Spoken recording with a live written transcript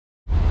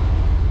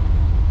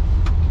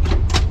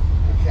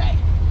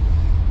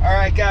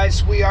Alright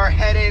guys, we are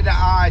headed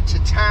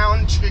to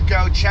town to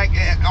go check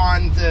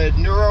on the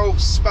neuro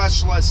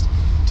specialist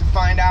to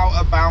find out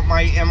about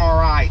my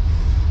MRI.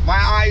 My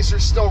eyes are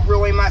still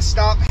really messed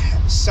up,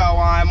 so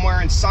I'm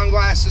wearing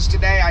sunglasses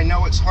today. I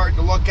know it's hard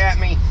to look at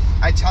me.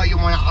 I tell you,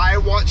 when I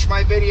watch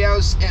my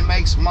videos, it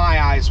makes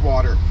my eyes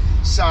water.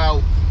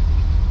 So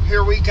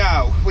here we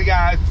go. We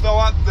gotta fill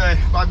up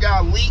I've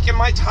got a leak in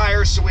my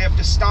tire, so we have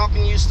to stop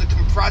and use the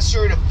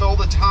compressor to fill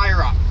the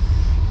tire up.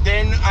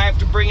 Then I have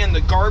to bring in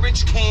the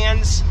garbage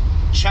cans,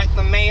 check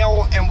the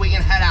mail, and we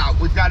can head out.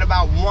 We've got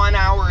about 1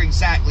 hour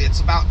exactly.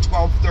 It's about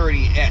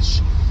 12:30-ish.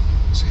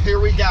 So here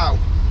we go.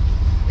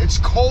 It's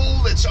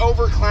cold, it's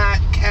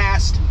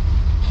overcast.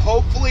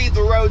 Hopefully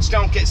the roads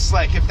don't get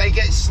slick. If they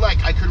get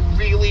slick, I could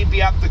really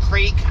be up the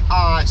creek.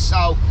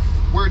 So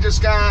we're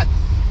just gonna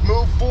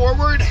move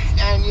forward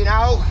and, you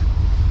know,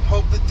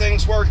 hope that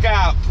things work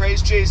out.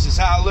 Praise Jesus,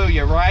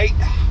 hallelujah, right?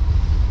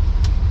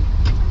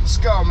 Let's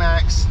go,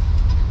 Max.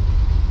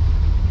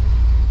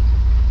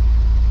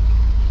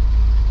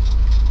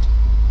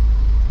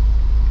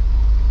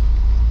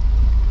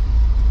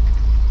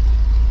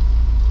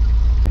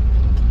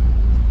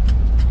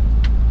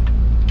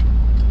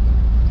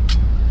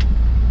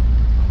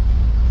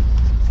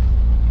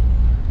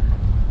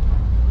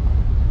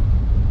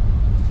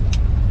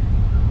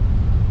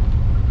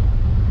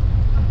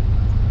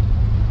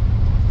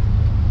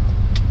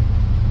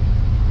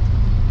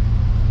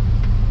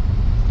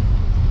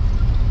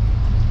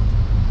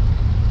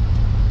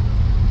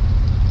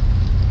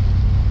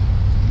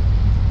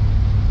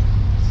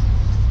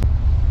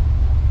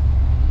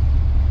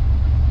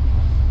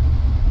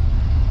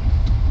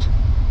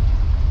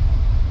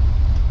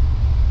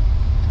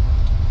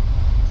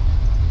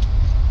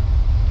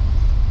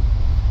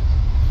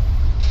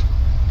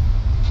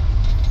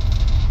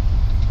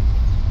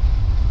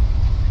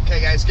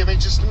 Guys, give me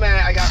just a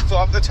minute. I gotta fill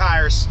up the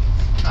tires.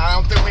 I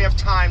don't think we have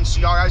time,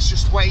 so y'all guys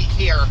just wait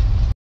here.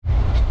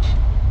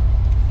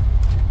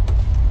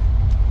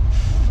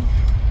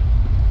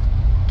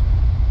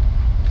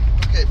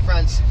 Okay,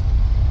 friends,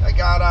 I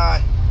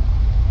got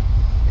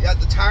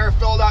the tire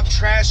filled up,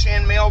 trash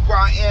and mail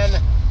brought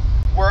in.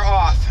 We're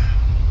off.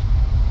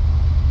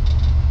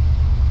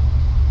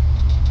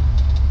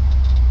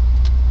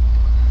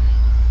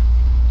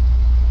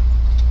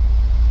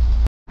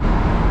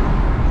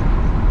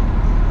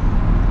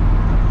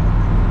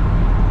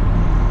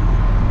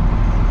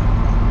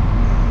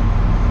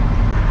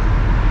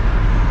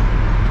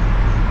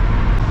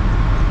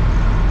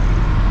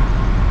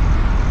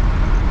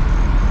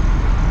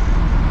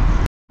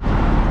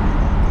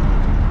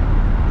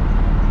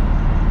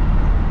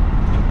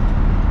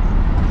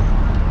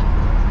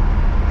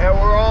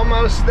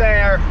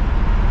 There.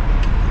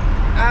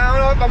 I don't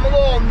know if I'm a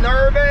little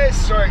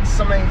nervous or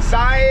some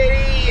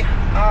anxiety.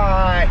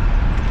 I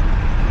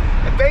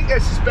think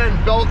this has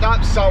been built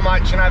up so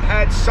much, and I've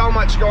had so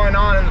much going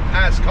on in the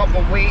past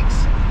couple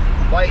weeks,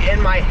 like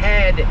in my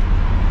head,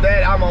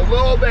 that I'm a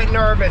little bit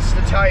nervous,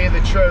 to tell you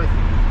the truth.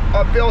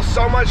 I'll feel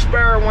so much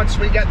better once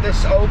we get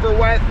this over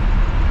with.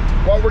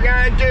 What we're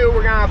gonna do,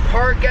 we're gonna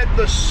park at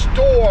the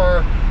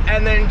store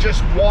and then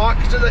just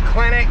walk to the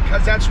clinic,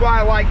 because that's what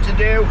I like to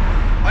do.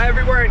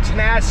 Everywhere in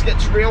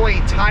Tonasket's really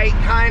tight,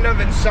 kind of,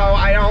 and so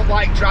I don't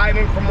like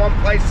driving from one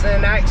place to the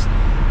next,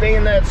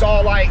 being that it's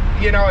all like,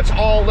 you know, it's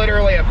all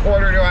literally a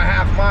quarter to a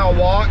half-mile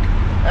walk,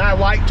 and I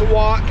like to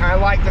walk. I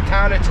like the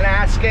town of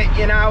Tonasket,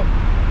 you know.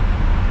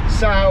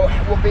 So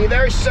we'll be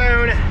there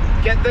soon,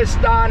 get this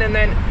done, and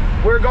then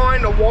we're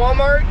going to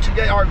Walmart to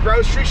get our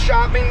grocery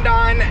shopping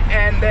done,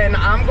 and then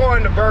I'm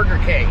going to Burger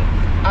King,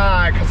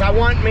 because I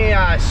want me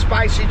a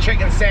spicy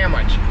chicken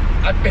sandwich.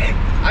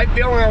 I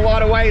feel in a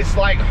lot of ways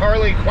like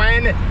Harley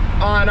Quinn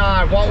on,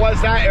 what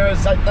was that? It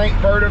was, I think,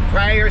 Bird of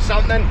Prey or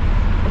something,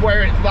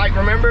 where, like,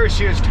 remember,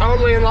 she was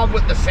totally in love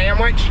with the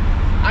sandwich.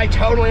 I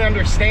totally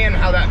understand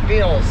how that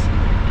feels.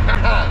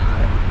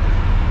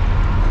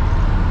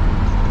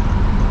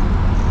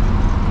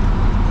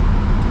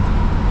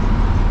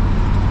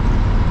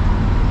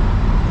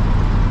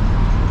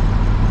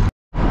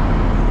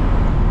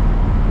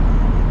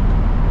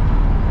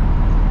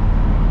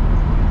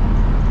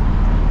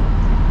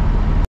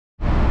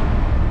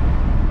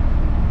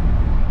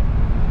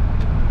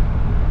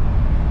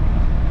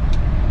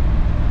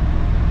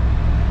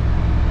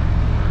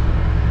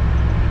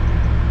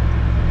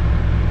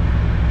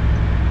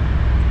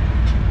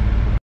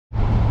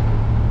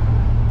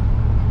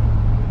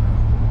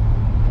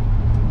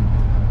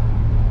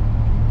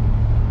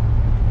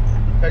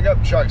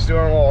 Pickup truck's doing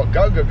a little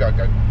go. I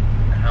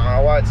don't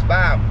know what it's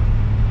about.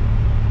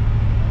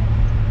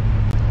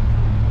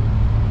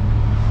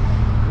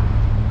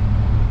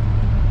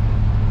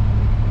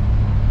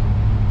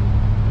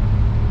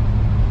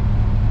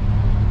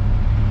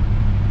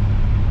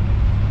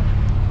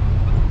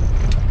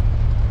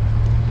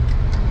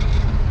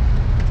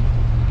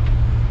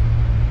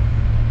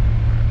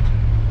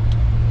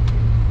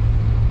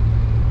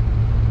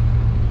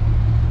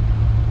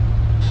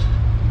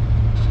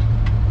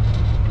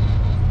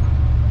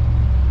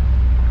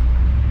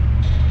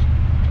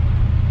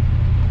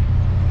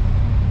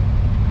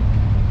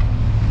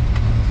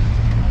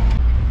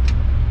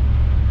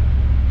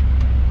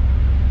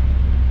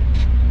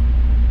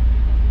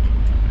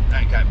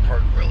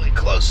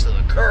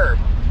 the curb.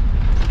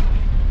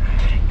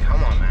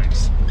 Come on,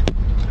 Max.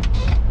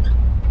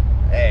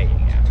 There you go.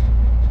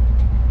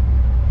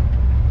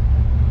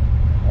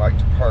 I like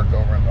to park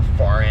over at the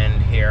far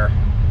end here.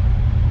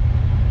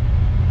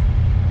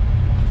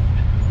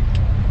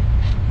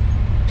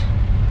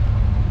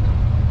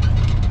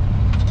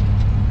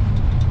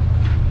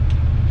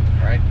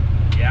 Right?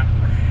 Yeah.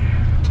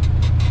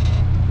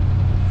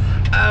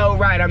 Oh,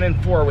 right, I'm in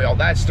four-wheel.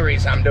 That's the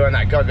reason I'm doing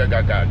that. Go, go,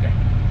 go, go.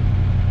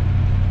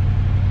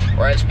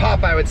 Or as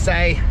Popeye would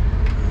say,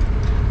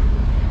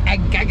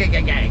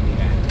 gang.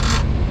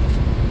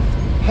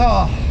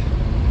 Oh,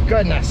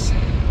 goodness.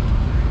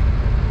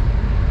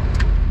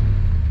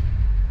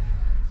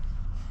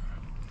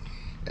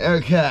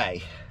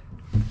 Okay,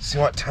 see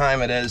what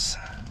time it is.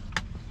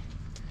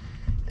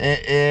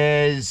 It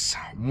is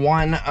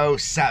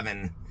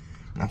 1:07.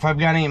 Now, if I've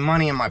got any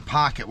money in my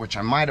pocket, which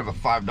I might have a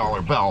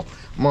 $5 bill,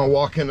 I'm gonna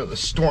walk into the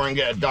store and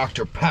get a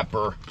Dr.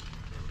 Pepper.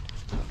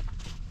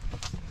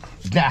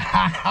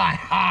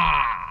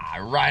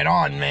 Right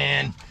on,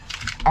 man.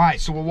 All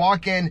right, so we'll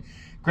walk in,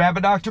 grab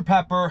a Dr.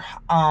 Pepper,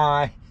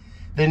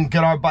 then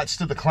get our butts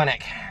to the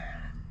clinic.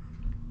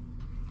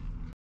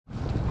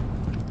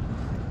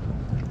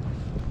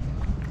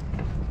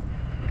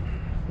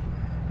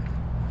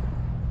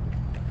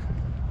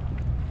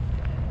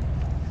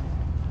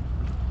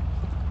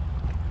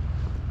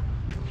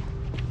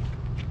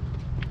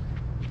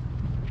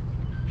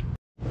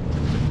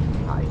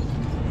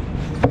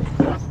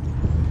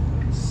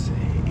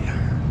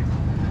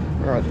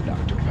 Where are the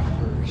Dr.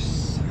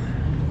 Peppers?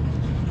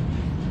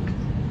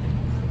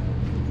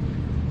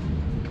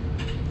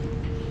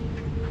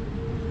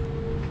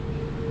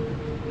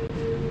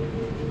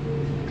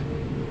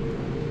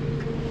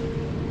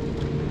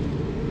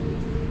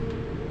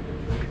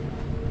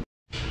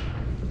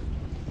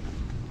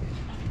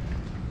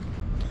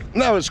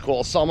 That was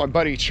cool. Saw my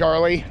buddy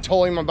Charlie,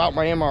 told him about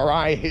my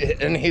MRI,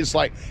 and he's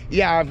like,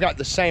 yeah, I've got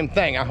the same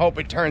thing. I hope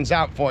it turns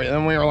out for you.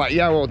 And we were like,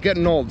 yeah, well,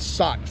 getting old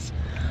sucks.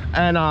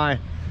 And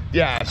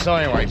yeah, so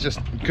anyway,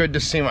 just good to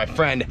see my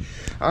friend.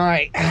 All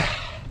right,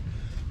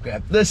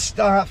 grab this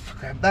stuff,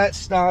 grab that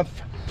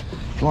stuff,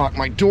 lock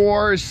my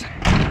doors.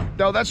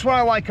 Though that's what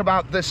I like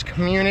about this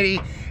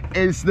community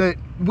is that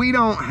we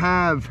don't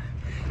have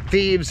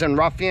thieves and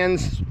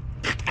ruffians.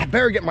 I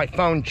better get my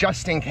phone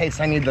just in case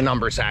I need the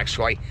numbers,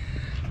 actually.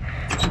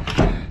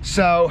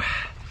 So,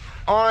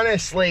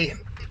 honestly,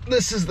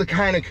 this is the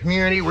kind of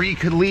community where you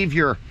could leave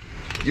your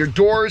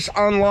doors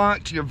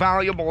unlocked, your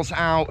valuables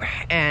out,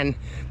 and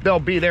they'll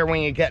be there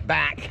when you get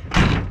back.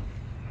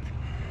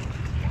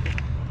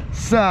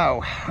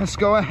 So, let's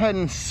go ahead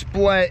and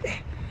split.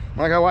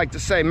 Like I like to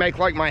say, make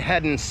like my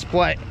head and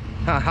split.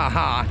 Ha ha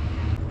ha.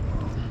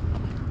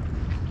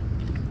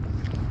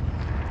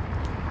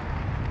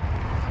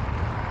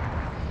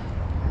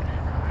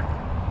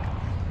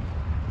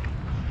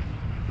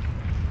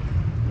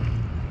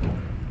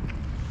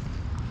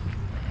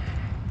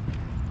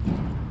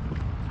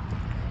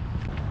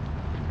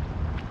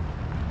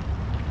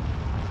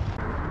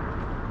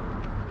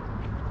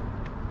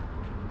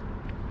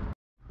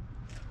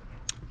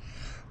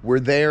 We're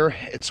there,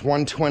 it's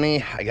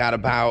 1:20. I got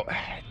about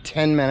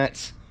 10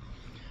 minutes.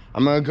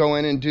 I'm gonna go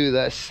in and do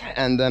this,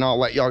 and then I'll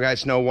let y'all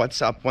guys know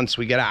what's up once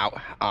we get out.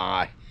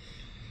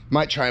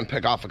 Might try and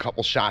pick off a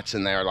couple shots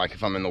in there, like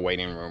if I'm in the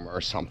waiting room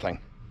or something.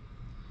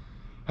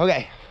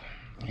 Okay,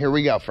 here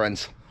we go,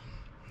 friends.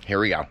 Here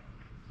we go.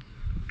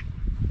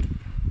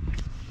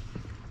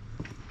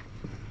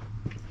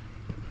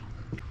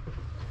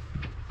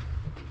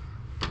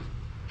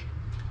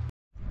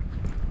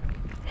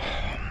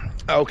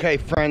 Okay,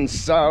 friends,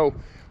 so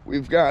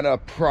we've got a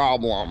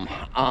problem.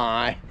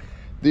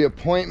 The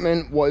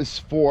appointment was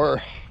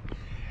for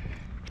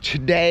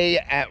today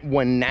at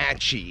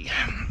Wenatchee.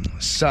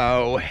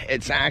 So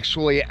it's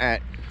actually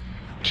at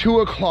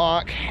 2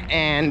 o'clock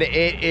and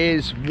it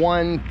is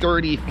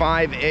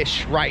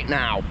 1:35-ish right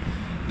now.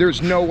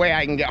 There's no way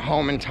I can get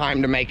home in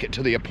time to make it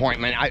to the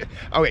appointment.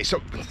 Okay,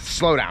 so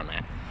slow down,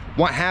 man.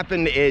 What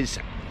happened is,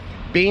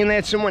 being that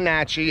it's in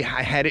Wenatchee,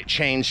 I had it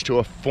changed to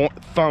a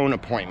phone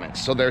appointment.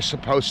 So they're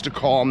supposed to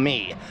call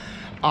me.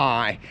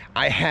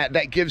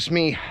 That gives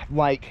me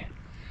like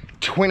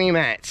 20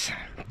 minutes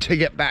to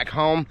get back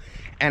home,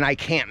 and I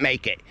can't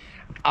make it.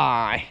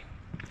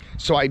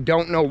 So I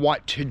don't know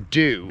what to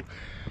do.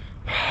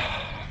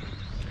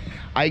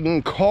 I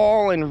can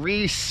call and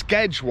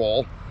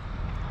reschedule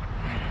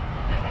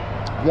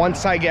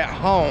once I get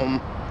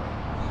home.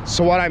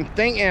 So what I'm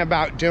thinking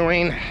about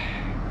doing,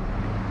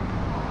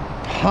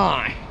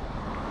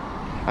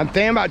 I'm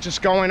thinking about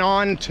just going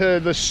on to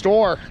the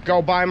store,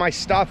 go buy my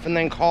stuff, and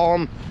then call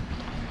them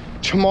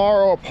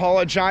tomorrow,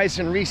 apologize,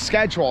 and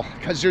reschedule,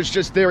 because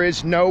there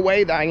is no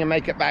way that I can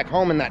make it back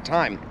home in that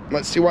time.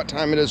 Let's see what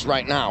time it is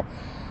right now.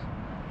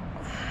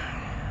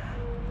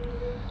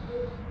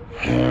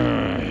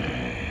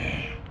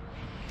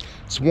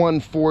 It's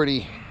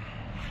 1:40.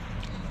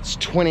 It's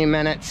 20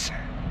 minutes.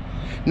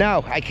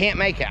 No, I can't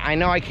make it. I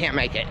know I can't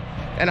make it.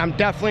 And I'm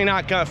definitely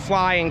not gonna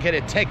fly and get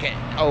a ticket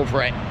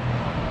over it.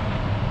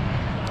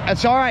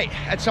 It's all right.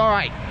 It's all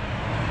right.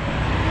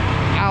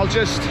 I'll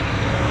just...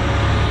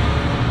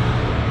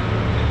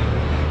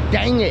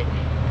 Dang it.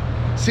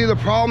 See, the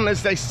problem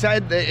is they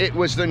said that it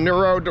was the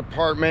neuro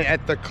department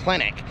at the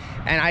clinic,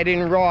 and I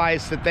didn't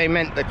realize that they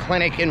meant the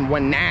clinic in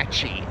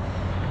Wenatchee.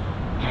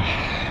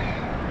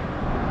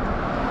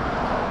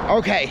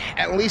 Okay,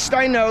 at least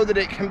I know that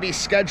it can be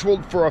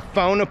scheduled for a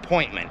phone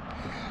appointment.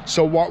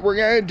 So what we're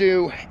gonna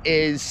do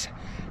is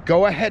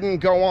go ahead and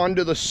go on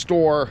to the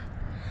store,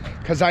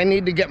 because I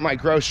need to get my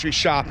grocery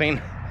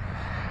shopping.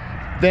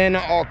 Then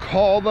I'll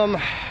call them.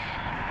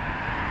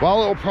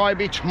 Well, it'll probably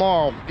be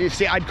tomorrow. You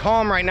see, I'd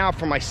call them right now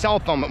from my cell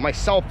phone, but my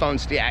cell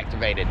phone's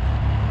deactivated.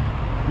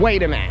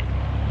 Wait a minute.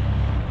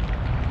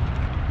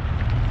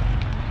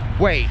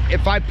 Wait,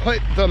 if I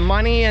put the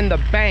money in the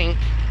bank,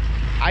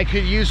 I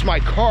could use my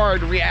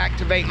card to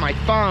reactivate my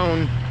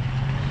phone.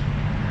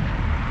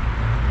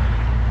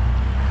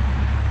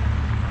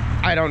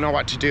 I don't know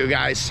what to do,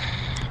 guys.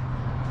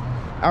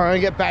 I'm gonna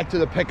get back to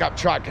the pickup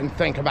truck and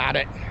think about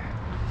it.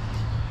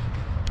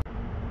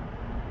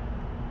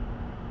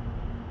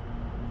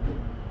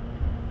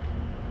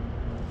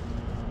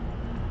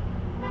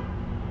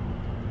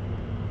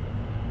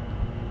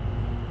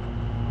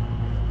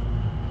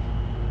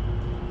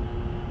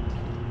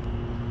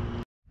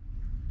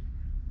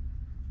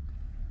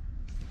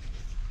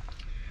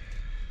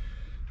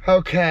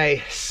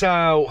 Okay,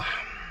 so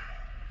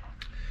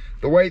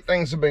the way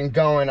things have been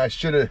going, I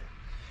should have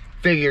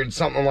figured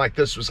something like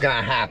this was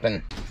gonna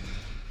happen.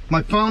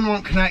 My phone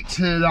won't connect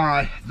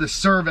to the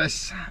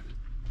service.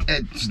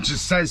 It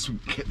just says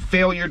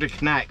failure to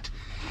connect.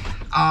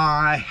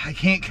 I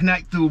can't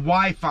connect through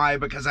Wi-Fi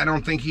because I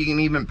don't think you can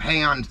even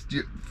pay on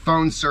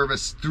phone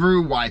service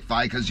through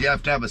Wi-Fi because you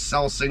have to have a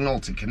cell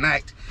signal to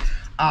connect.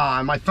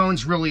 My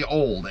phone's really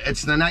old.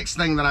 It's the next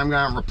thing that I'm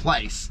gonna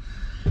replace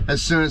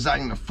as soon as I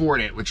can afford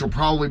it, which will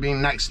probably be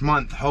next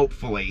month,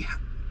 hopefully.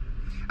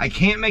 I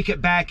can't make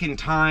it back in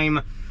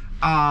time.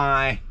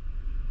 Oh,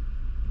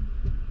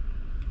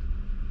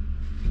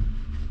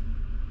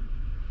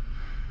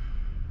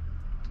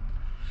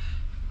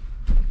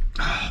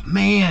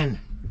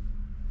 man.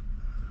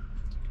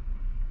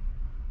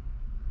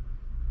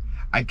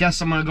 I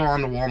guess I'm gonna go on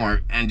to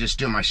Walmart and just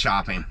do my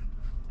shopping.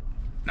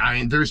 I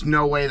mean, there's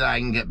no way that I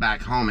can get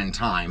back home in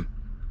time.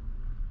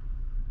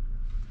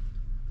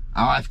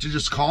 I'll have to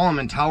just call them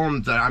and tell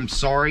them that I'm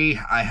sorry,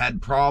 I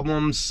had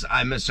problems,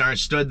 I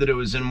misunderstood that it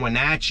was in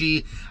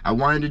Wenatchee. I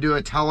wanted to do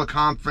a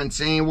teleconference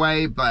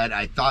anyway, but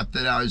I thought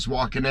that I was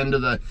walking into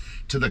the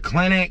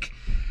clinic,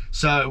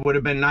 so it would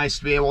have been nice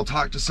to be able to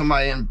talk to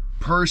somebody in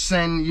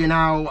person, you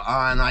know,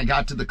 and I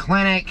got to the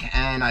clinic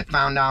and I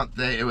found out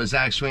that it was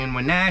actually in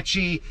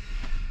Wenatchee.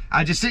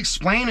 I just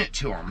explain it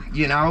to them,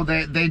 you know,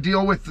 they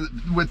deal with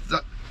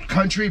the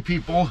country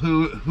people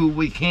who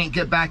we can't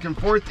get back and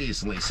forth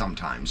easily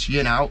sometimes,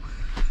 you know.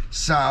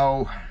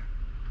 So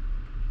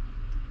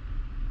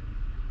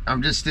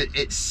I'm just,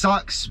 it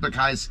sucks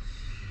because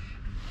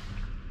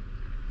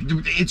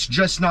it's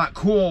just not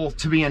cool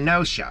to be a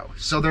no-show.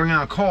 So they're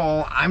gonna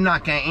call, I'm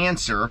not gonna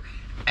answer,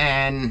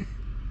 and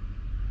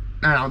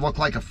I look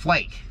like a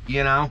flake,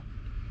 you know.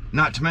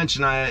 Not to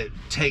mention it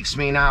takes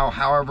me now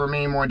however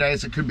many more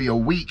days, it could be a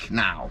week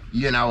now,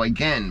 you know,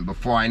 again,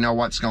 before I know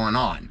what's going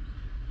on.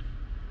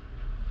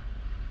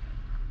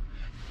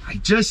 I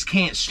just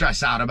can't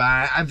stress out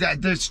about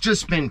it. There's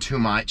just been too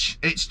much.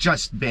 It's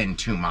just been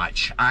too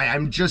much.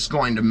 I'm just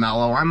going to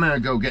mellow. I'm going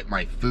to go get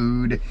my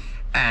food.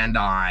 And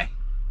dang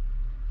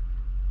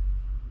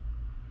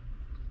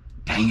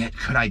it,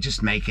 could I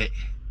just make it?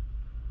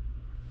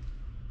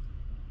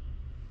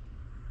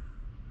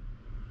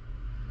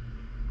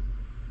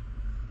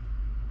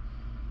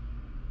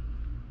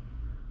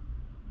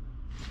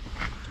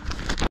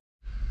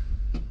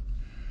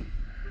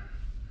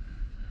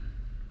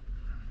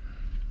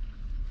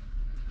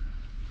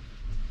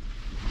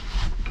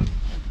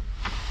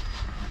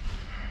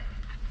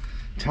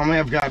 Tell me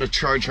I've got a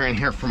charger in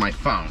here for my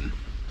phone.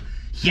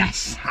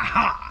 Yes!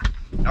 Haha!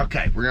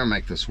 Okay, we're gonna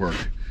make this work.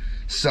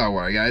 So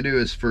what I gotta do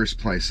is first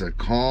place a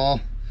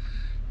call.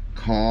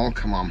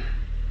 Come on.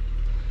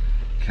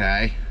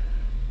 Okay.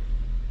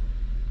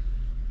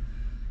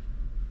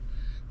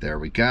 There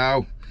we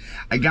go.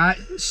 I got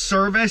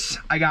service.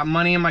 I got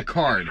money in my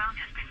card. Your phone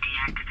has been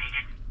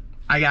deactivated.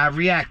 I gotta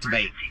reactivate.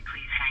 Emergency,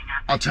 please hang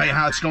up. I'll tell you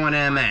how it's going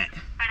in a minute.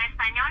 Para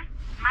español,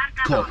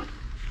 marca Cool. dos.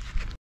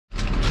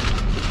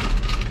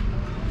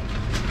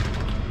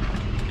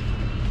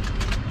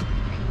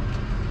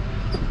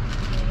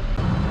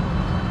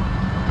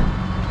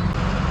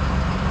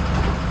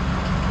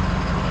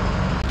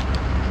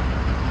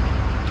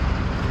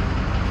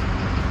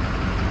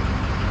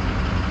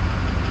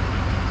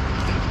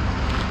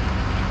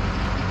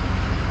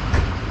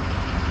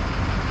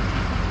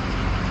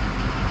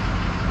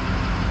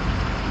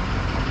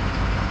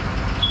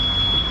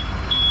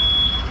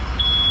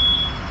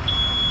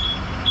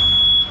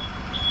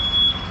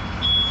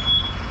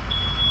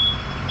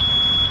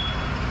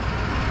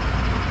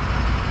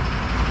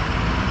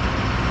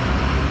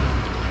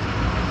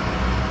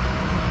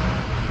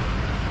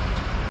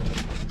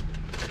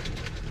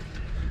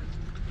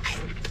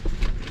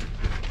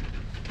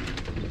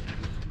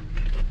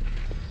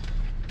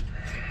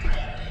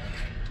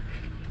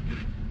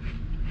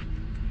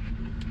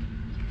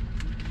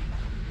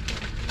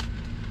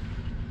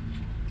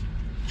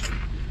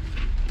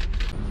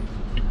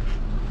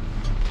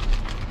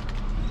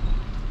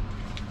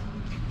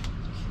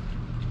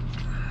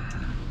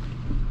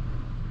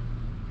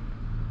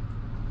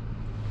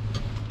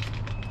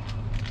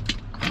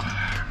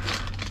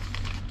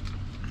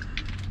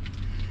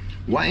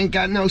 Well, I ain't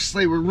got no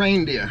sleigh with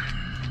reindeer.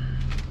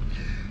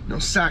 No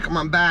sack on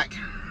my back.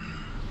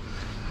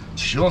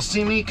 You'll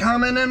see me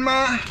coming in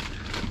my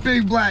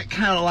big black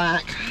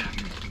Cadillac.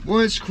 Well,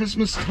 it's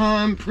Christmas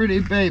time,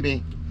 pretty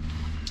baby.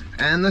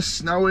 And the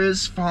snow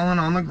is falling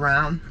on the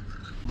ground.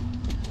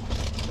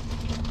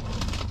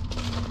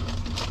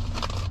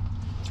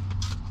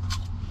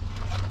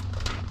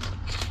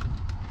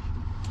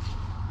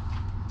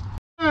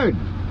 Dude!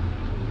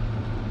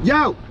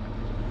 Yo!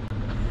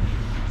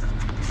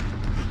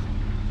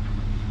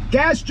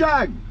 Gas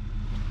jug!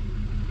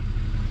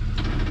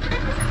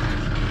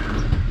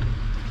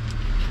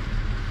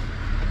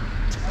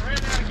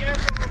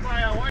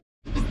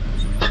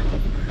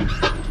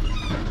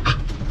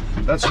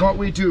 That's what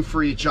we do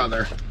for each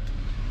other.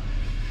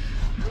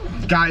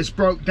 Guy's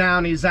broke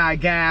down, he's out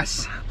of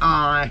gas.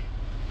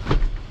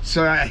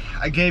 So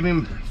I gave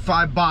him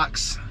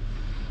 $5.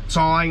 It's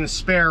all I can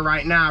spare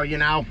right now, you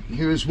know.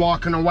 He was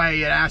walking away,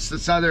 he asked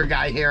this other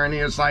guy here, and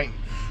he was like,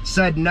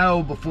 said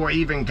no before he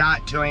even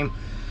got to him.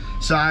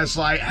 So I was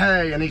like,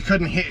 hey, and he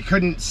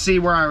couldn't see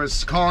where I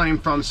was calling him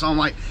from, so I'm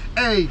like,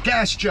 hey,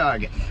 gas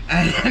jug.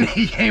 And then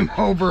he came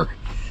over.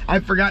 I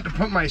forgot to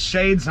put my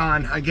shades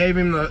on. I gave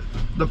him the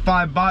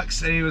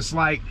 $5 and he was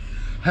like,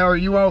 hey, are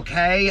you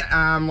okay?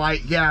 I'm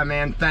like, yeah,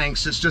 man,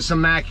 thanks. It's just a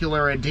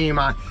macular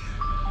edema.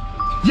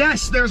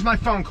 Yes, there's my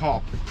phone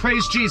call.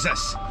 Praise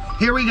Jesus.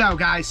 Here we go,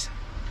 guys.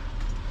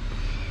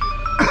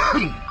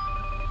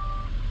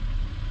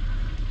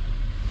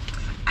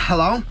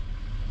 Hello?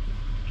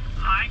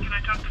 Hi, can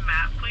I talk to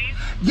Matt, please?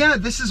 Yeah,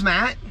 this is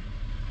Matt.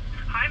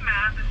 Hi,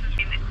 Matt. This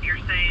is you're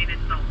saying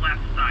it's the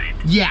left side.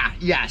 Yeah,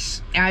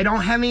 yes. I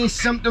don't have any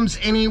symptoms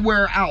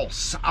anywhere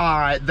else,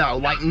 though.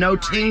 Like no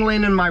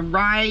tingling in my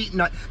right,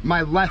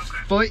 my left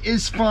foot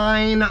is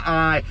fine.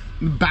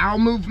 Bowel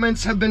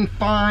movements have been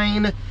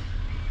fine. Okay.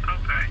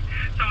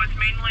 So it's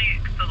mainly,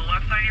 so the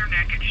left side of your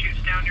neck, it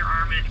shoots down your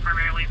arm, and it's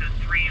primarily the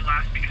three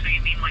last fingers. So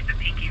you mean like the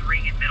pinky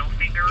ring and middle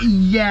finger?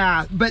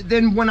 Yeah, but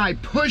then when I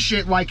push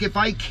it, like if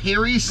I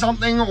carry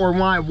something or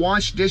when I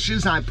wash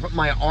dishes and I put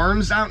my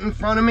arms out in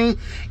front of me,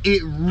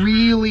 it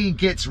really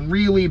gets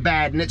really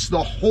bad, and it's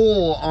the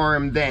whole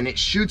arm then. It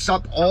shoots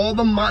up all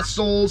the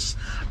muscles,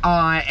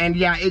 and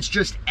yeah, it's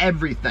just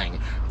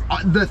everything.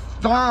 The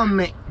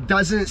thumb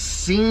doesn't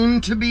seem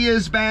to be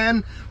as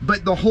bad,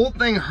 but the whole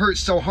thing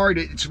hurts so hard,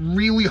 it's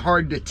really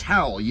hard to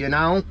tell, you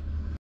know?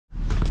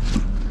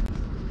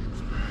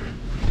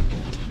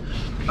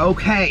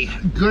 Okay,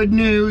 good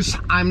news,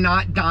 I'm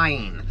not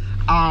dying.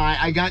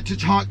 I got to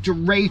talk to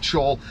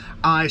Rachel.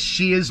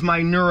 She is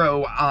my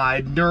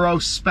neuro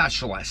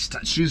specialist.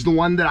 She's the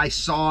one that I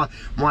saw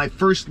when I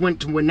first went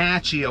to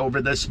Wenatchee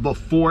over this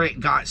before it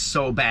got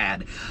so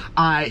bad.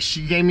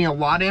 She gave me a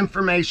lot of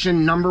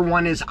information. Number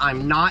one is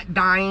I'm not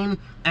dying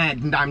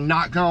and I'm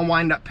not gonna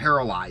wind up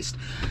paralyzed.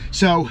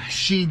 So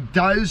she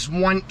does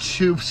want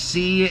to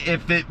see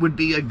if it would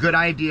be a good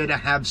idea to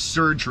have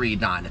surgery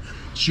done.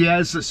 She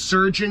has a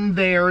surgeon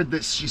there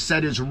that she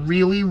said is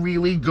really,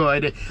 really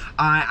good.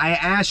 I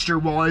asked her,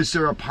 well, is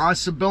there a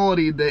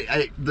possibility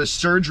that the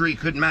surgery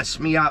could mess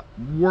me up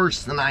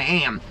worse than I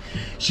am?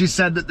 She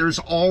said that there's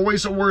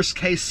always a worst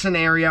case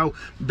scenario,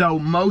 though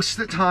most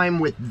of the time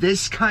with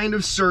this kind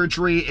of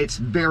surgery, it's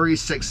very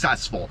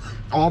successful.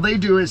 All they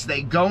do is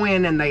they go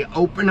in and they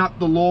open up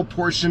the little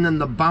portion in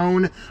the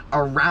bone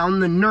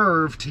around the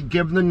nerve to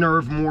give the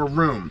nerve more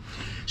room.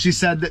 She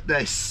said that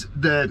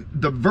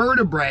the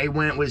vertebrae,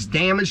 when it was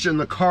damaged in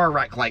the car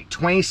wreck like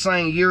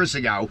 20-something years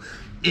ago,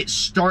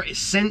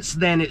 since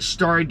then it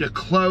started to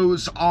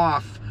close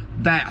off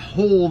that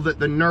hole that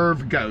the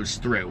nerve goes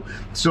through.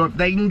 So if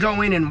they can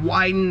go in and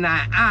widen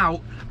that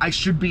out, I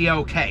should be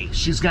okay.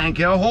 She's gonna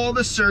get a hold of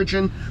the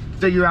surgeon,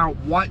 figure out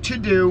what to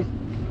do,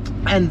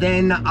 and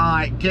then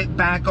get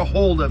back a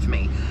hold of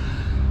me.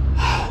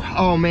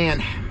 Oh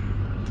man,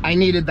 I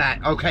needed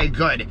that. Okay,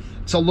 good.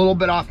 It's a little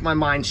bit off my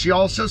mind. She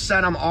also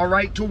said I'm all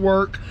right to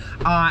work.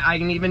 I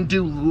can even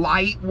do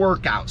light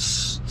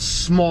workouts,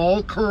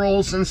 small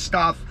curls and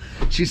stuff.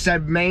 She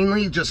said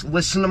mainly just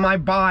listen to my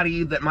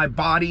body, that my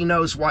body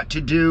knows what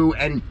to do,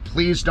 and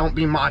please don't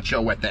be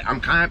macho with it. I'm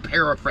kind of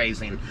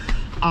paraphrasing.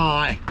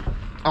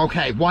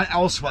 Okay, what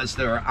else was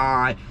there?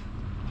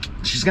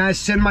 She's gonna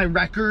send my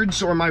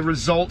records or my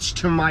results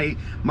to my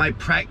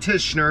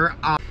practitioner.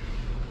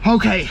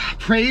 Okay,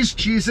 praise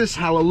Jesus,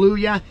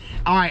 hallelujah.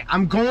 All right,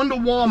 I'm going to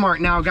Walmart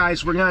now,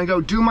 guys. We're gonna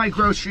go do my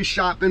grocery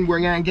shopping.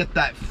 We're gonna get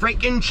that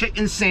freaking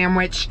chicken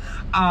sandwich.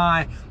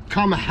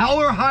 Come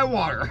hell or high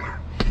water.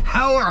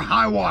 Hell or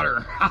high water,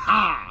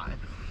 haha.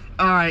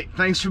 All right,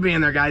 thanks for being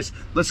there, guys.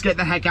 Let's get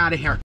the heck out of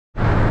here.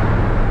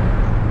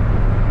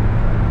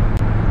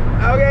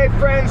 Okay,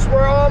 friends,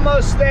 we're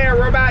almost there.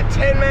 We're about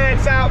 10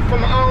 minutes out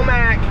from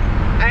Omak.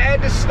 I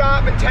had to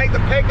stop and take the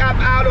pickup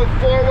out of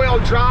four-wheel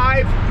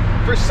drive.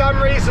 For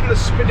some reason, the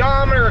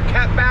speedometer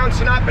kept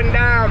bouncing up and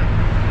down.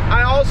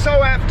 I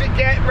also have to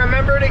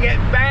remember to get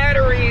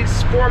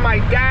batteries for my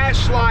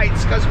dash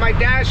lights, because my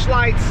dash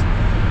lights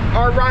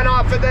are run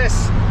off of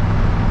this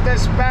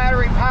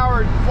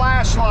battery-powered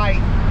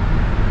flashlight.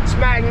 It's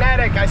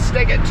magnetic. I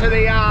stick it to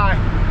the,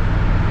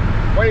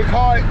 what do you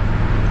call it?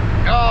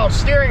 Oh,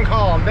 steering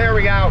column. There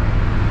we go.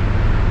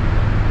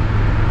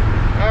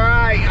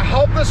 Alright, I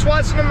hope this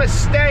wasn't a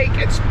mistake.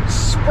 It's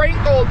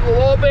sprinkled a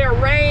little bit of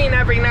rain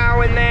every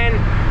now and then.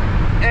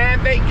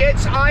 And if it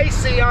gets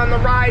icy on the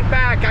ride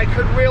back, I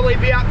could really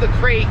be up the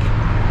creek.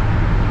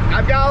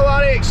 I've got a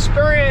lot of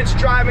experience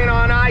driving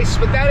on ice,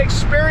 but that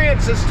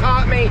experience has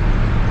taught me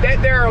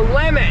that there are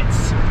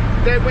limits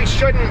that we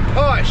shouldn't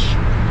push.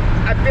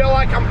 I feel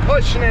like I'm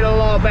pushing it a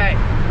little bit.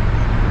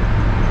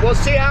 We'll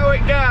see how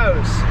it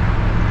goes.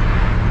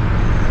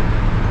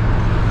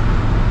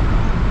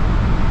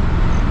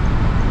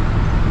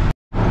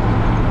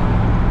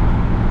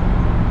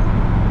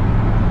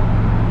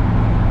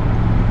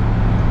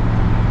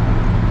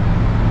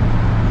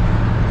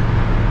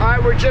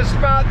 We're just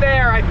about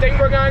there. I think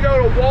we're gonna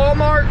go to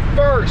Walmart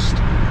first.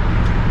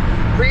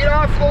 Read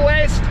off the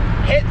list,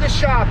 hit the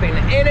shopping,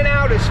 in and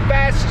out as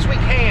fast as we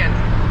can.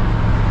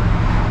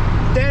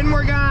 Then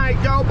we're gonna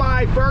go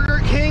by Burger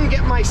King,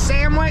 get my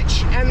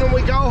sandwich, and then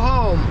we go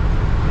home.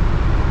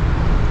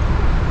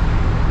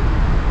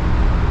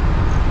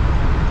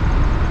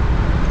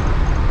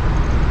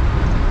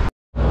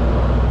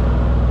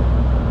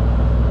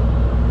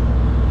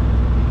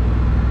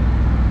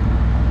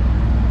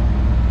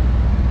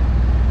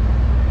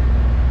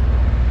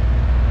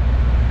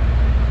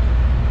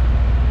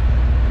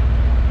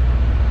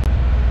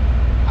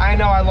 I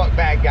know I look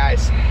bad,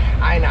 guys.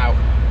 I know.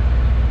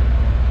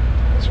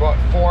 It's what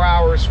 4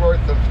 hours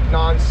worth of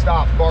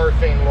non-stop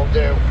barfing will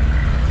do.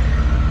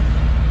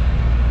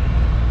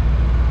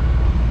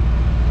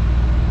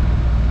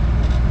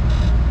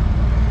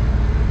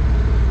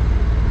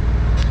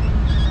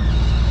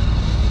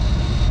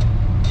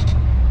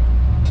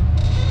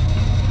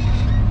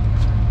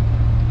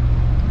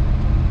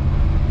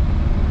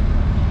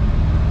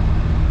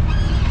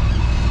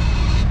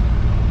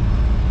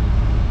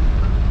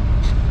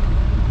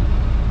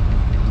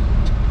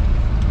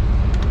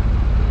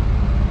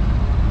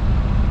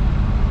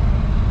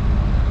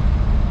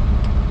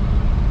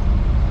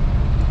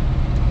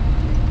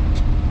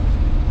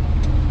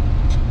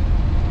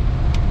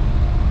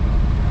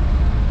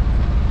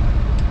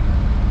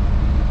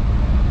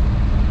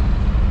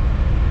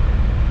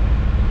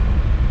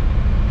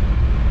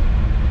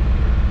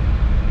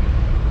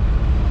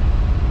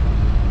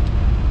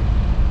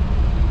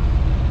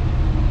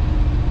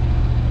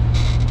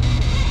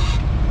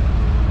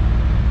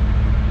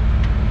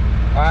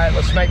 All right,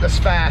 let's make this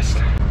fast.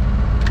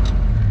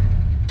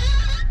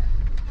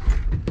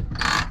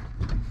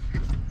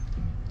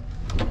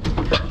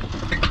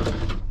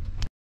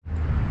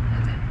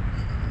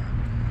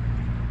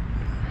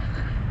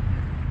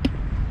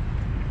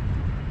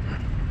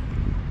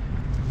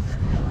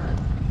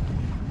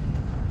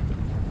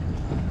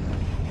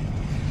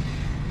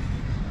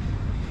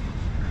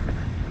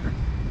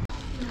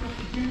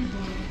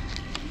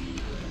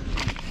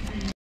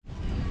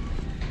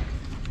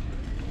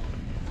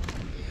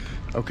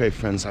 Okay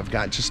friends, I've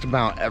got just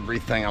about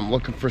everything. I'm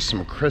looking for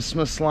some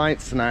Christmas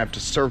lights and I have to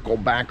circle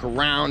back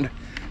around,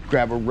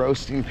 grab a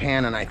roasting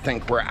pan, and I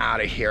think we're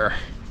out of here.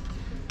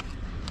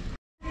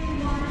 All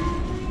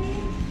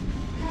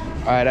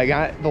right, I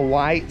got the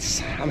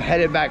lights. I'm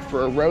headed back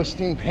for a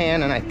roasting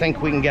pan and I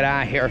think we can get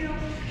out of here.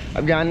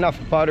 I've got enough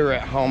butter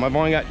at home. I've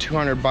only got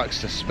 200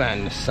 bucks to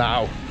spend, so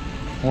I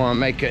wanna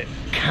make it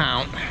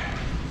count.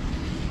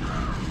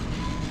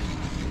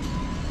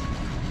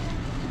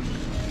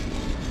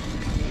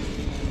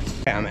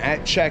 I'm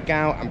at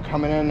checkout. I'm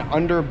coming in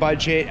under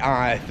budget.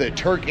 The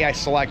turkey I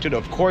selected,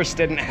 of course,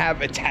 didn't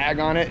have a tag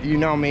on it. You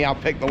know me, I'll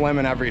pick the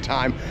lemon every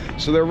time.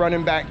 So they're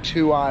running back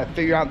to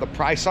figure out the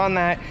price on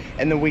that,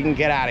 and then we can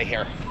get out of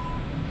here.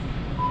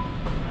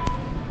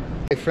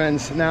 Hey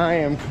friends, now I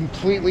am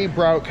completely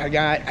broke. I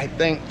got, I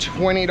think,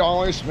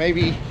 $20,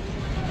 maybe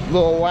a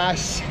little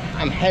less.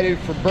 I'm headed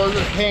for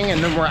Burger King,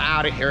 and then we're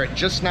out of here. It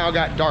just now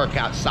got dark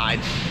outside.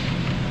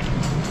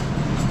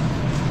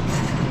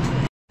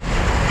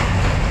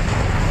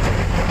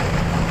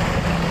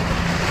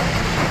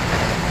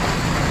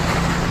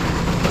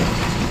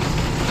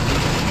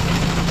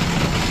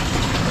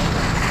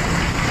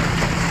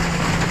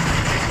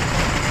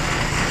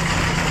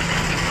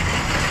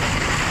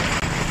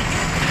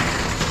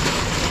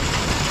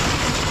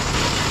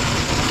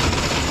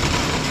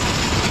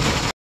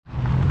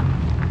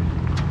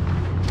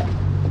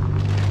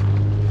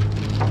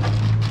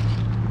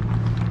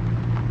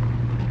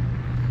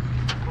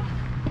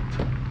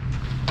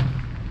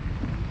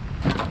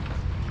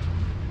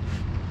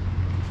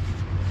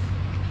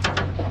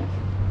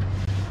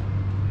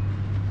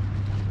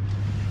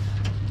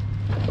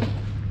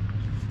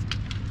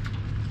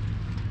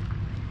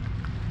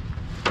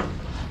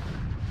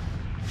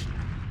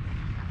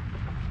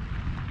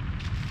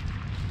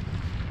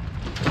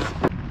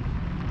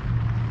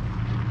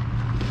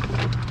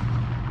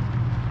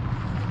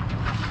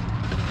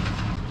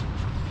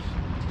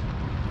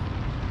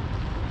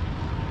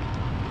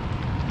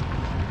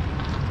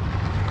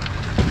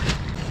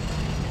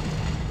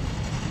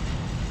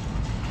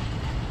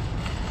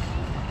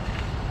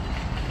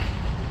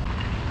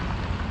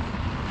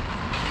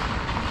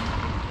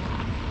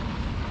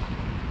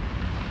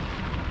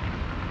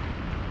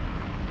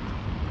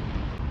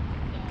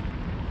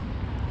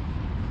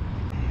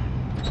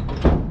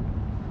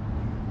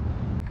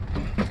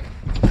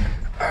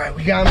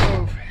 We gotta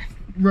move.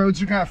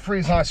 Roads are gonna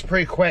freeze on us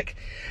pretty quick.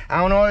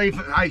 I don't know if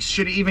I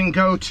should even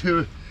go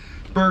to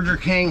Burger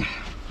King.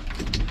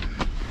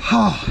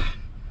 Oh,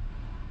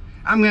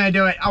 I'm gonna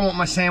do it. I want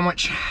my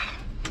sandwich.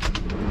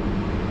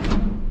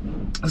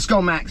 Let's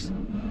go, Max.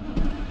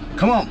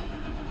 Come on.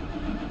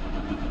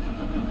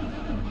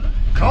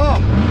 Come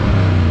on.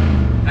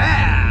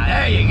 Ah,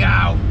 there you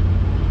go.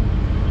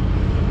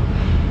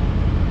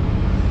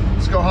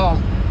 Let's go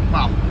home.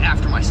 Well,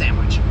 after my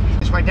sandwich.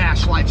 Here's my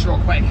dash lights real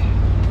quick.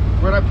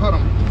 Where'd I put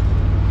them?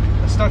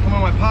 I stuck them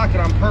in my pocket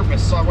on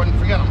purpose so I wouldn't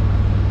forget them.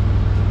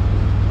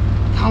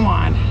 Come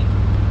on.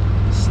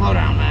 Slow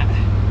down, Matt.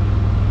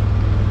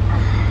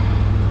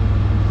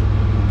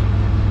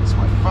 It's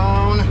my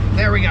phone.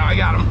 There we go, I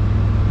got them.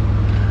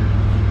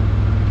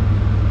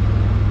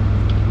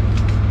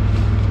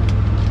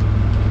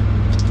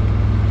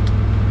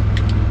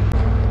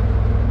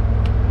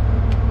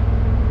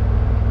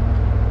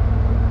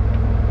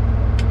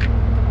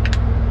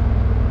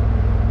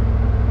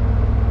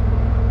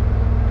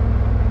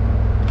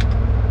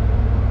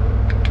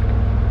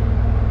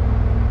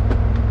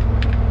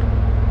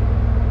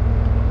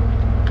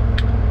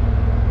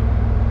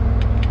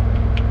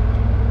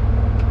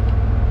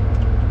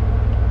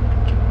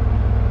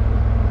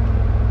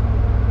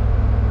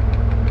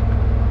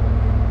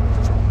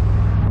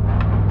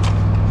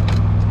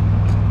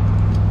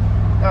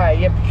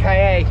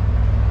 Yippee-ki-yay.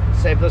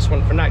 Save this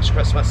one for next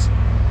Christmas.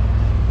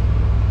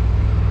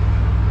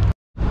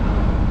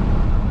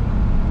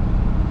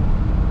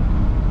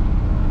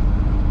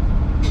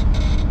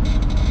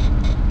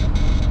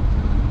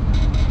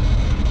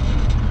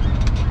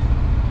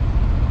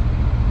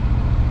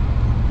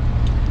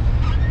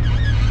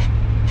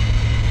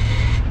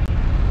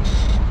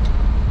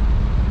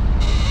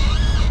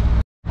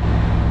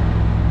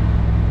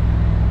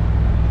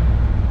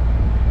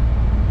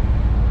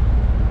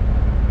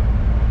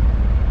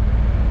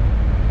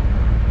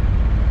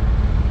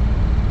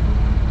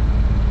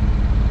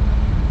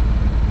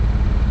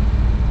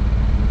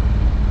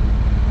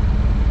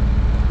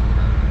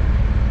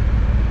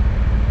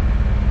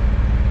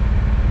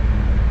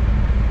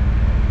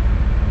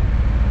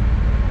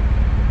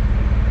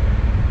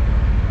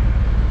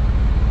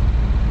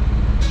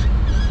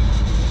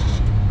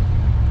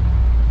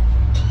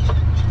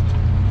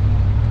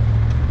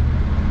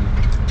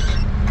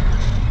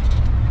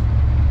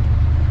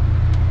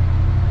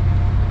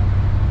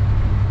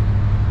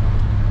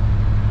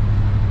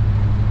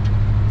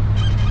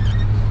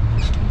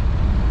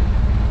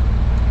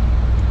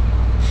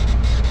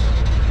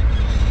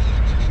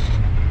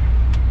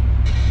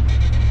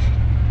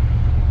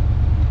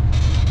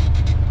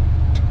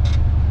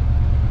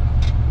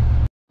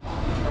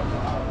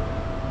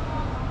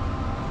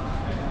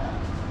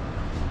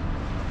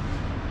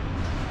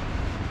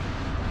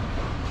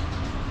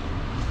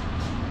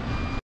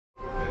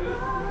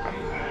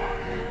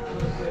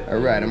 All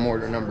right, I'm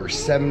order number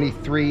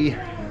 73.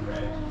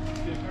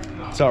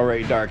 It's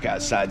already dark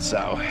outside,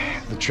 so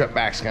the trip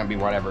back's gonna be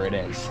whatever it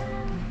is.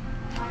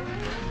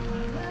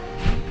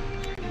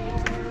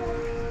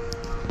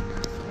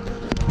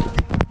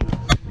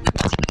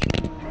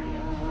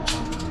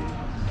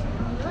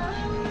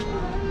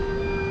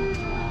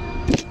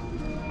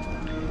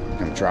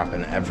 I'm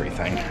dropping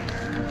everything.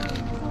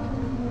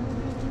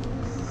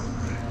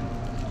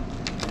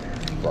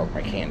 Broke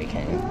my candy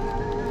cane.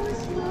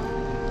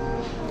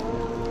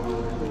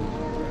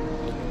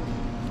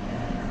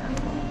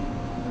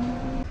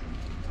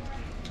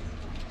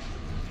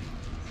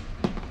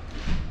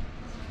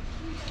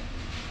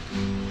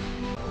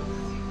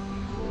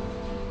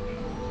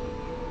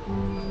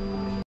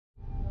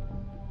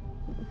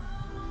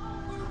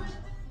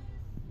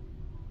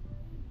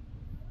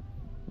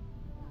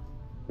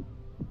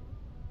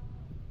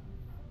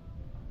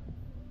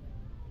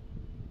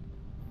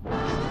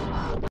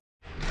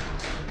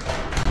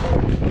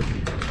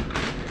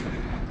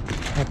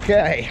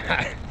 Okay,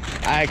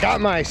 I got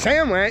my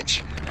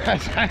sandwich.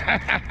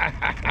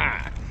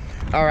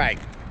 All right,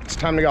 it's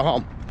time to go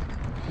home.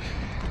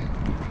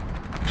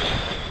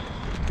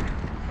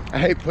 I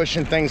hate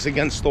pushing things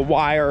against the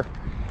wire.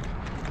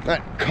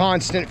 That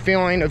constant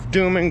feeling of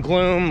doom and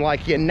gloom,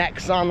 like your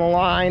neck's on the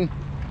line.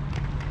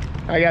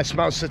 I guess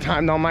most of the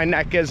time though, my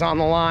neck is on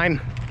the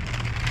line.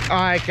 All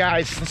right,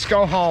 guys, let's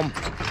go home.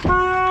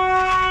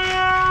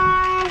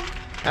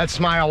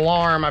 That's my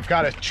alarm. I've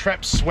got a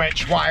trip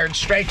switch wired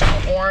straight to the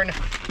horn.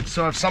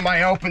 So if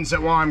somebody opens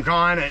it while I'm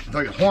gone,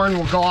 the horn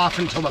will go off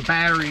until the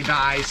battery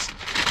dies.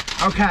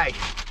 Okay,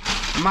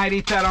 might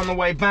eat that on the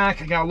way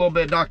back. I got a little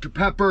bit of Dr.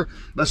 Pepper.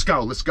 Let's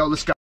go, let's go,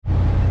 let's go.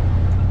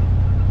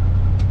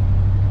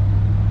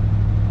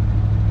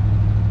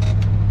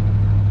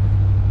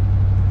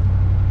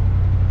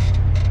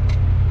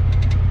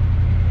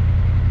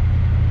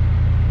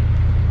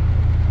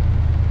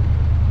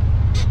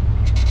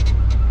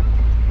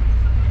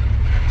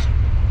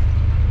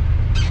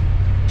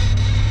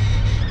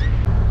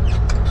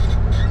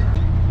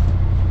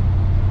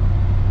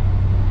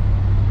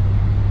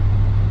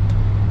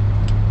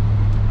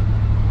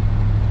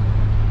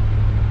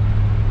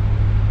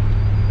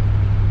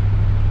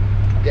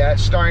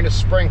 starting to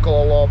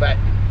sprinkle a little bit.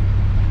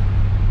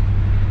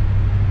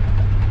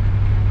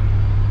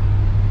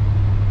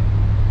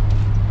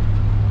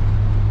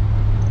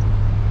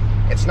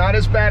 It's not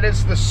as bad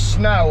as the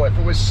snow. If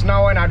it was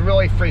snowing, I'd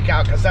really freak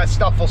out because that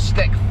stuff will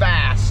stick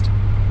fast.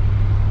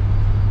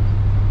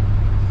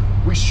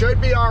 We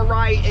should be all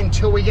right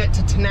until we get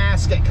to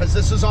Tonasket because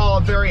this is all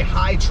a very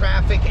high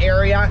traffic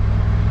area.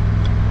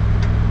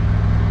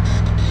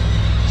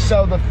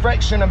 So the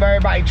friction of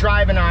everybody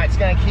driving on it's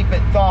going to keep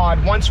it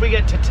thawed. Once we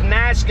get to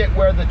Tonasket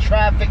where the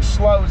traffic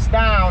slows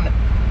down,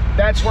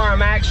 that's where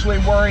I'm actually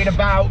worried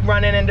about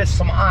running into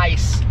some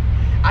ice.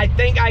 I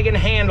think I can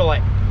handle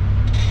it.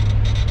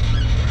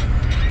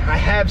 I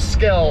have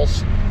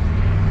skills.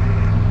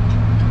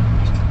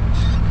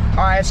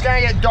 Alright, it's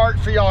gonna get dark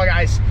for y'all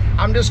guys.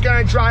 I'm just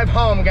gonna drive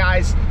home,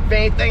 guys. If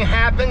anything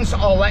happens,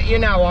 I'll let you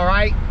know,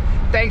 alright?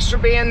 Thanks for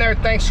being there.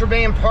 Thanks for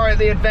being part of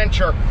the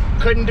adventure.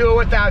 Couldn't do it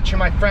without you,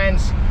 my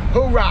friends.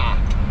 Hoorah!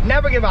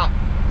 Never give up.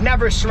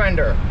 Never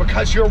surrender,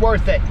 because you're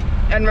worth it.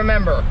 And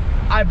remember,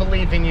 I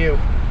believe in you.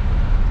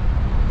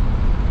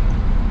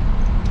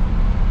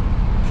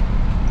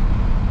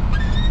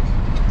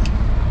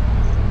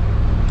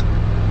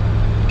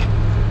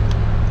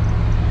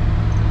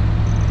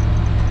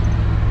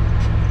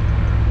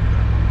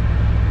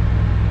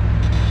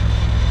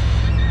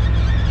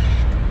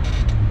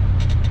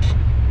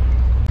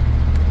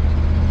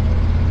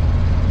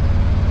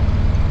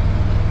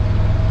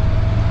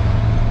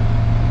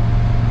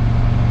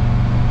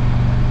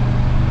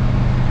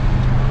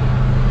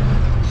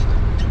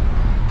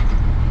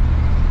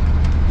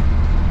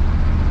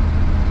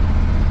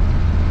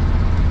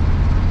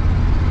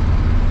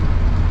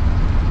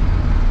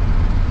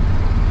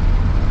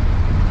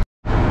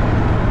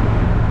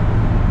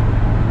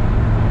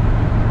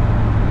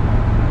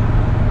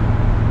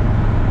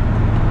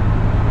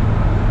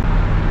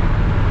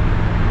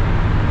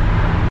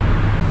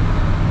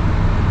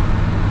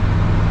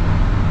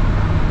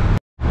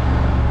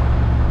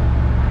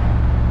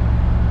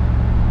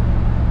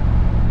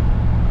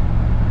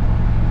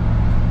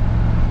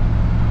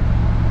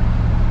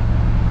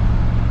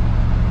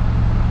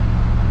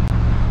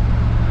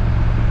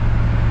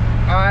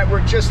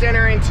 Just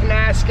entering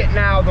Tonasket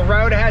now. The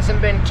road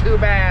hasn't been too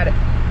bad.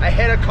 I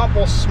hit a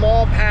couple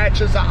small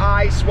patches of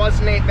ice.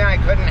 Wasn't anything I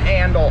couldn't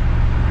handle.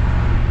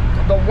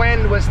 The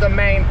wind was the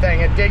main thing.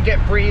 It did get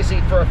breezy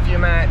for a few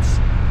minutes.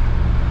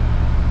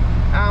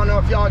 I don't know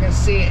if y'all can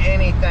see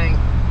anything.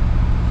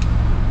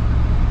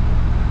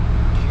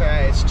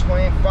 Okay, it's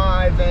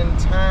 25 in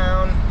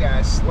town.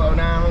 Gotta slow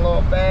down a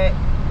little bit.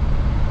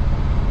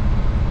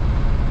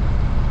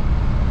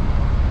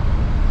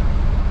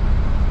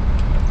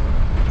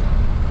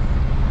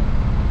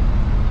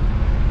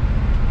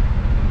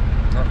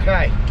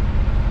 Okay.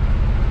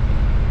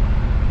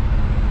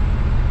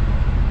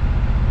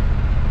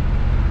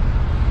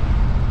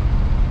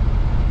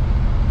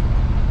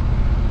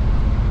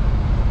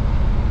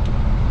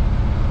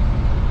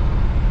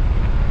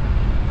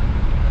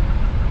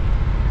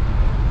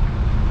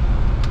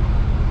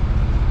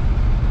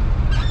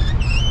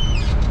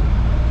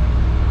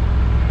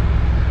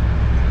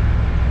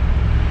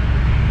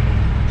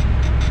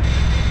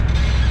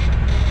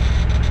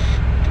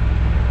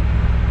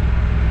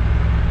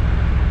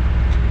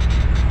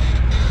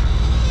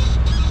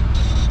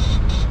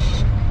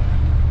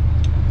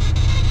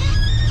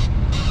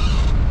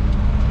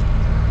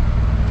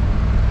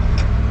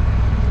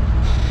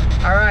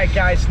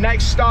 Guys,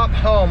 next stop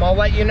home. I'll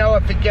let you know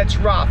if it gets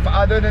rough.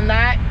 Other than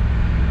that,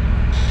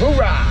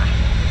 hoorah!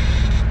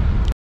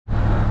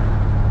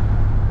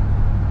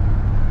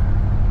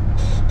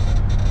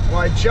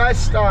 Well, I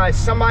just,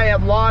 somebody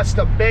had lost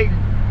a big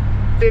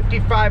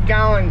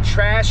 55-gallon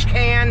trash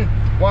can,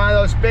 one of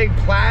those big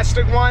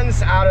plastic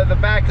ones, out of the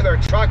back of their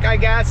truck, I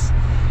guess,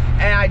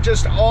 and I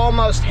just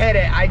almost hit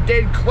it. I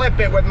did clip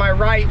it with my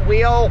right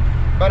wheel,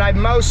 but I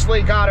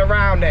mostly got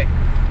around it.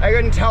 I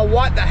couldn't tell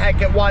what the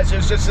heck it was. It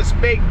was just this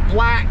big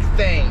black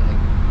thing.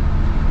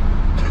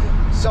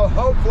 So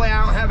hopefully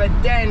I don't have a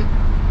dent.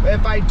 But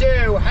if I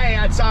do, hey,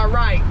 that's all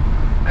right.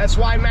 That's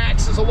why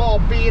Max is a little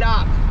beat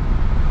up.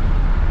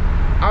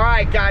 All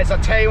right, guys, I'll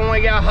tell you when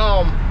we get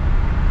home.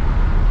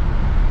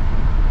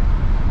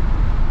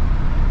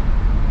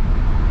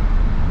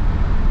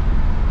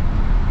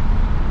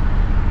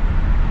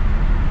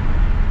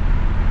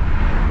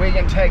 We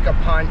can take a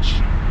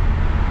punch.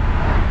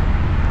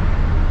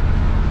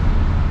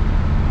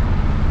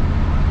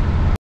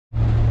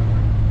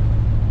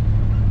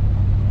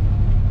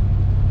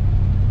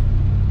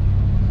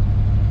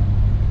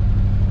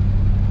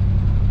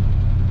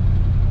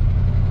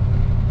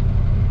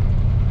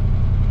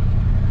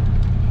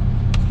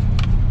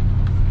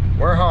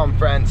 We're home,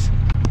 friends.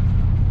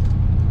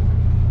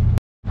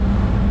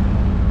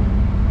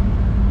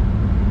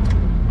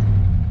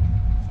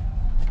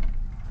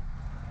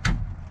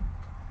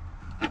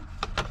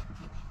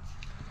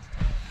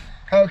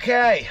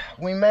 Okay,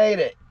 we made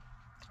it.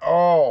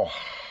 Oh,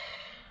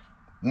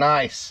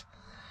 nice.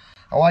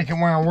 I like it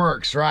when it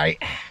works,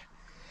 right?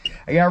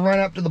 I gotta run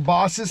up to the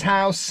boss's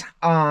house,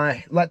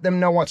 let them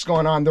know what's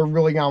going on. They're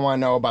really gonna wanna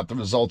know about the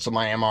results of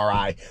my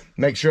MRI.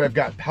 Make sure I've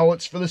got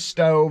pellets for the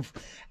stove,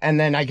 and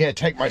then I gotta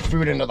take my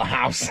food into the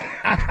house.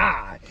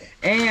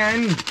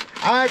 And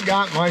I've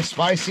got my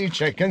spicy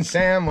chicken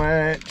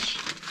sandwich.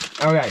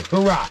 Okay,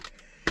 hoorah.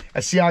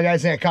 I'll see y'all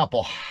guys in a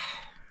couple.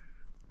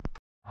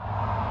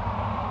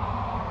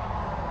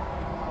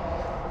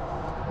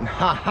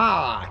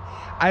 Haha.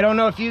 I don't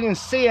know if you can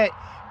see it.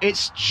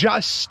 It's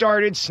just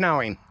started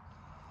snowing.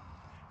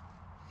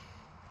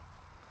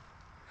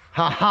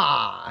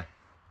 Haha.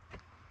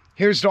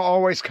 Here's to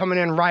always coming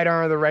in right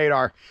under the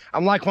radar.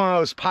 I'm like one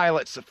of those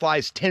pilots that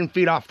flies 10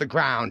 feet off the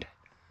ground.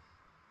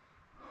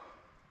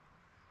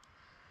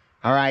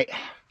 All right.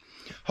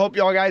 Hope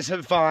y'all guys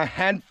have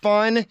had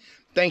fun.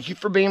 Thank you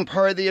for being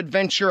part of the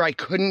adventure. I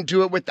couldn't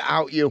do it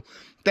without you.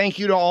 Thank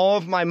you to all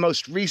of my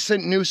most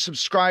recent new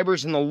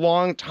subscribers and the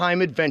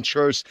long-time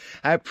adventurers.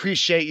 I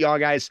appreciate y'all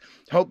guys.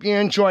 Hope you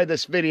enjoy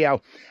this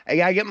video. I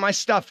gotta get my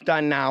stuff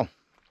done now.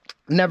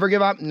 Never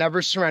give up,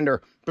 never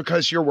surrender,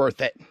 because you're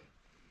worth it.